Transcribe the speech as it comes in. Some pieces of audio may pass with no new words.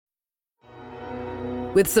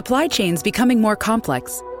With supply chains becoming more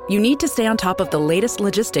complex, you need to stay on top of the latest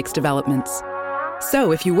logistics developments.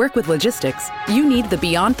 So if you work with logistics, you need the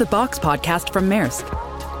Beyond the Box podcast from Maersk.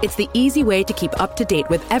 It's the easy way to keep up to date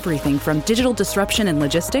with everything from digital disruption in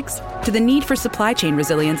logistics to the need for supply chain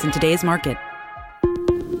resilience in today's market.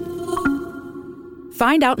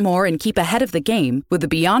 Find out more and keep ahead of the game with the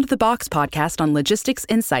Beyond the Box podcast on logistics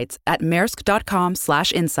insights at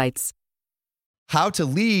maersk.com/insights. How to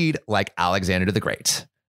lead like Alexander the Great.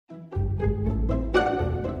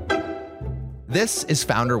 This is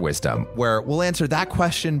Founder Wisdom, where we'll answer that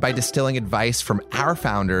question by distilling advice from our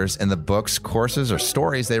founders in the books, courses, or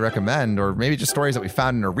stories they recommend, or maybe just stories that we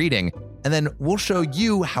found in a reading. And then we'll show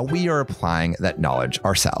you how we are applying that knowledge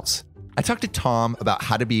ourselves. I talked to Tom about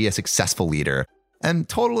how to be a successful leader and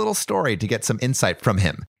told a little story to get some insight from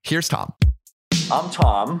him. Here's Tom. I'm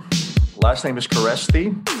Tom. Last name is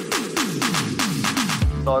Keresti.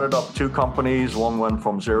 Started up 2 companies. One went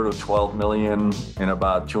from 0 to 12 million in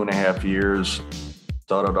about 2.5 years.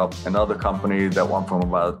 Started up another company that went from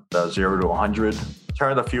about 0 to 100.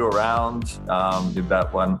 Turned a few around. Did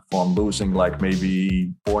that one from losing like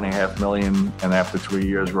maybe 4.5 million. And after 3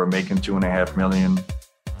 years, we're making 2.5 million.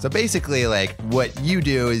 So basically, like, what you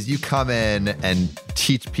do is you come in and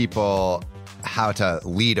teach people how to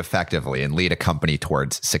lead effectively and lead a company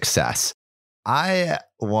towards success. I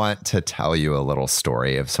want to tell you a little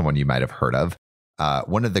story of someone you might have heard of.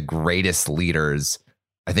 One of the greatest leaders,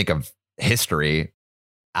 I think, of history,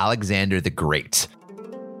 Alexander the Great.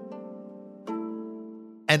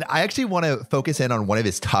 And I actually want to focus in on one of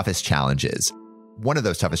his toughest challenges. One of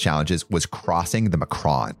those toughest challenges was crossing the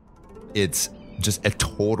Macron. It's just a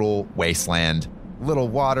total wasteland, little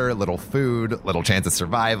water, little food, little chance of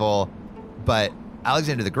survival. But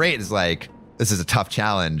Alexander the Great is like, this is a tough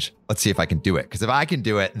challenge. Let's see if I can do it. Because if I can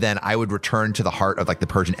do it, then I would return to the heart of like the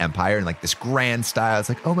Persian Empire in like this grand style. It's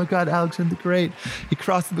like, oh my God, Alexander the Great, he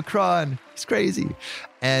crossed the Macron. He's crazy.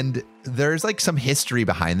 And there's like some history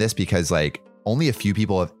behind this because like only a few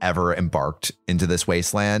people have ever embarked into this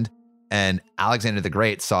wasteland. And Alexander the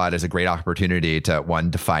Great saw it as a great opportunity to,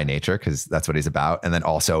 one, defy nature, because that's what he's about, and then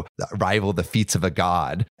also rival the feats of a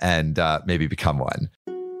god and maybe become one.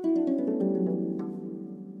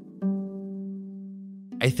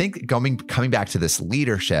 I think coming back to this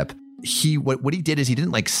leadership, what he did is he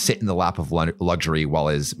didn't like sit in the lap of luxury while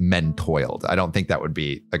his men toiled. I don't think that would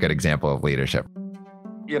be a good example of leadership.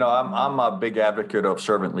 You know, I'm a big advocate of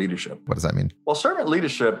servant leadership. What does that mean? Well, servant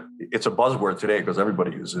leadership, it's a buzzword today because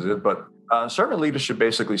everybody uses it. But servant leadership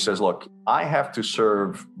basically says, look, I have to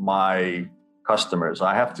serve my customers.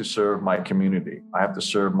 I have to serve my community. I have to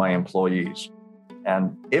serve my employees.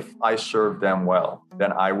 And if I serve them well,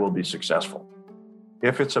 then I will be successful.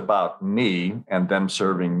 If it's about me and them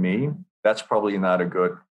serving me, that's probably not a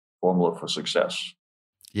good formula for success.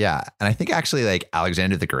 Yeah. And I think actually like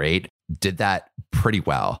Alexander the Great did that pretty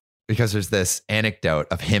well because there's this anecdote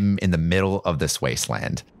of him in the middle of this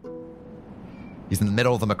wasteland. He's in the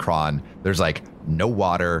middle of the Macron. There's like no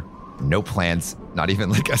water, no plants, not even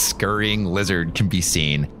like a scurrying lizard can be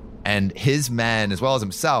seen. And his men, as well as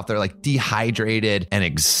himself, they're like dehydrated and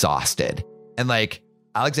exhausted. And like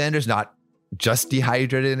Alexander's not just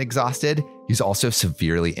dehydrated and exhausted. He's also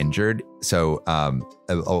severely injured. So a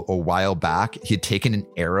while back, he had taken an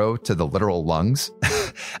arrow to the literal lungs.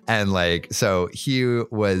 And like, so he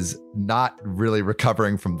was not really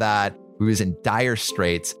recovering from that. He was in dire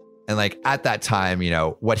straits. And like at that time, you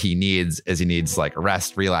know, what he needs like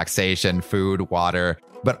rest, relaxation, food, water.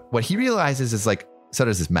 But what he realizes is like, so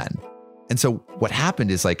does his men. And so what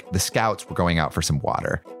happened is like the scouts were going out for some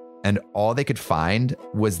water. And all they could find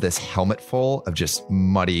was this helmet full of just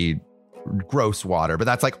muddy, gross water. But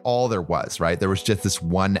that's like all there was, right? There was just this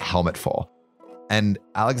one helmet full. And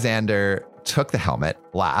Alexander took the helmet,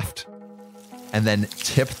 laughed, and then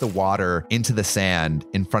tipped the water into the sand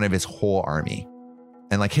in front of his whole army.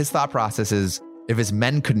 And like his thought process is, if his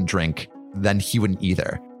men couldn't drink, then he wouldn't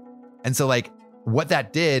either. And so like what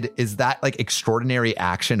that did is that like extraordinary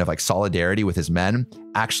action of like solidarity with his men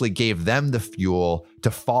actually gave them the fuel to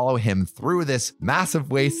follow him through this massive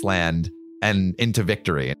wasteland and into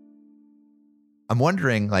victory. I'm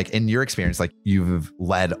wondering, like in your experience, like you've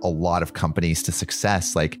led a lot of companies to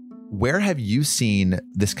success, like where have you seen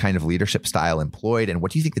this kind of leadership style employed? And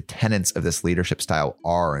what do you think the tenets of this leadership style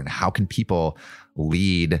are? And how can people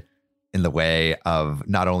lead in the way of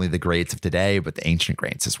not only the greats of today, but the ancient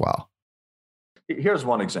greats as well? Here's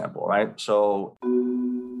one example, right? So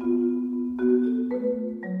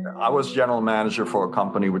I was general manager for a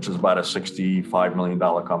company, which was about a $65 million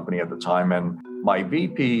company at the time. And my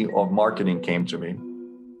VP of marketing came to me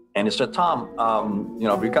And he said, Tom,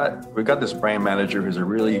 we got this brand manager who's a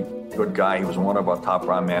really good guy. He was one of our top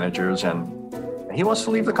brand managers, and he wants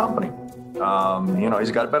to leave the company.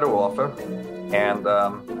 He's got a better offer, and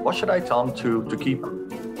what should I tell him to keep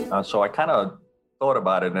him? So I kind of thought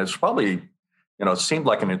about it, and it's probably, it seemed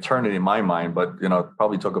like an eternity in my mind, but, it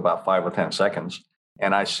probably took about 5 or 10 seconds.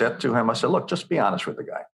 And I said to him, look, just be honest with the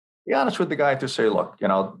guy. Be honest with the guy to say, look,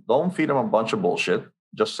 don't feed him a bunch of bullshit.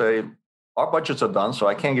 Just say, our budgets are done, so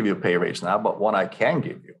I can't give you a pay raise now, but what I can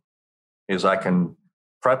give you is I can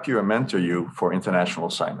prep you and mentor you for international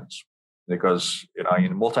assignments. Because,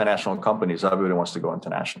 in multinational companies, everybody wants to go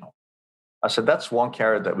international. I said, that's one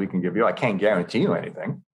carrot that we can give you. I can't guarantee you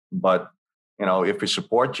anything, but, if we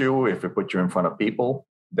support you, if we put you in front of people,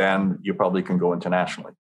 then you probably can go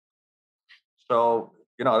internationally. So,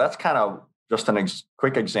 that's kind of just a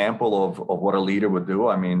quick example of what a leader would do.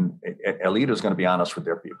 I mean, a leader is going to be honest with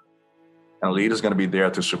their people. And a leader is going to be there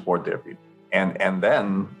to support their people. And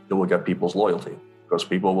then they will get people's loyalty because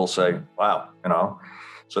people will say, wow,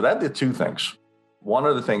 So that did two things. One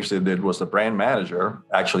of the things they did was the brand manager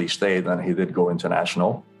actually stayed and he did go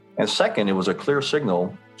international. And second, it was a clear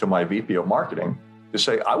signal to my VP of marketing to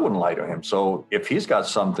say, I wouldn't lie to him. So if he's got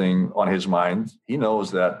something on his mind, he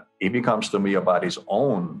knows that if he comes to me about his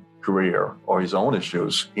own career or his own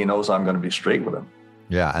issues, he knows I'm going to be straight with him.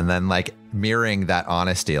 Yeah. And then mirroring that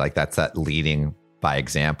honesty, that's that leading by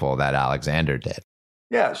example that Alexander did.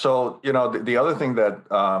 Yeah. So, the other thing that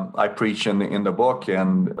I preach in the book,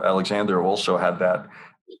 and Alexander also had that,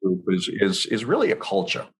 is really a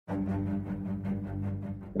culture.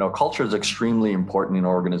 Culture is extremely important in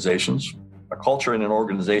organizations. A culture in an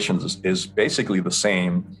organization is basically the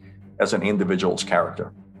same as an individual's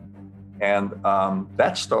character. And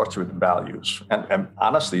that starts with values. And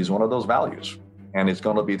honesty is one of those values. And it's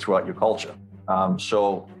going to be throughout your culture.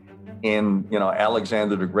 So in,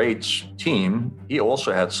 Alexander the Great's team, he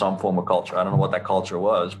also had some form of culture. I don't know what that culture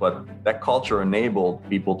was, but that culture enabled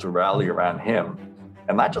people to rally around him.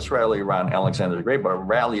 And not just rally around Alexander the Great, but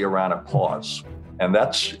rally around a cause. And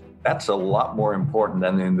that's a lot more important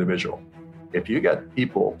than the individual. If you get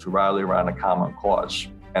people to rally around a common cause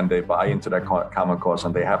and they buy into that common cause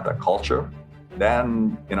and they have that culture,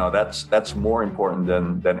 then that's more important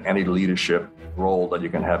than any leadership role that you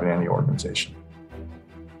can have in any organization.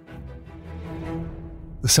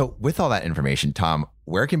 So with all that information, Tom,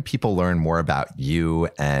 where can people learn more about you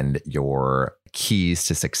and your keys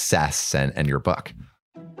to success and your book?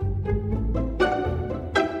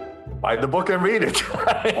 Buy the book and read it.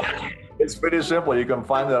 It's pretty simple. You can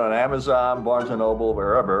find it on Amazon, Barnes & Noble,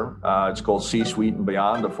 wherever. It's called C-Suite and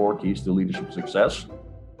Beyond, the 4 Keys to Leadership Success.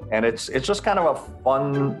 And it's just kind of a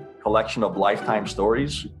fun collection of lifetime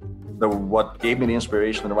stories. What gave me the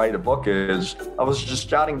inspiration to write a book is I was just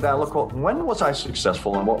jotting down, look, when was I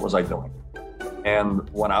successful and what was I doing? And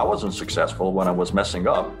when I wasn't successful, when I was messing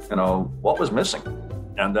up, what was missing?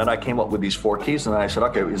 And then I came up with these 4 keys and I said,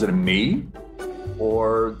 okay, is it me?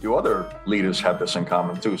 Or do other leaders have this in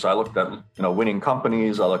common too? So I looked at, winning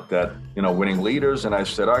companies, I looked at, winning leaders, and I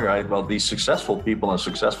said, all right, well, these successful people and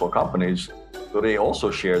successful companies, do they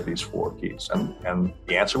also share these 4 keys? And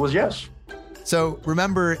the answer was yes. So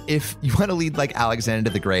remember, if you want to lead like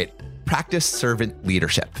Alexander the Great, practice servant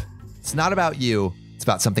leadership. It's not about you, it's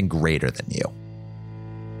about something greater than you.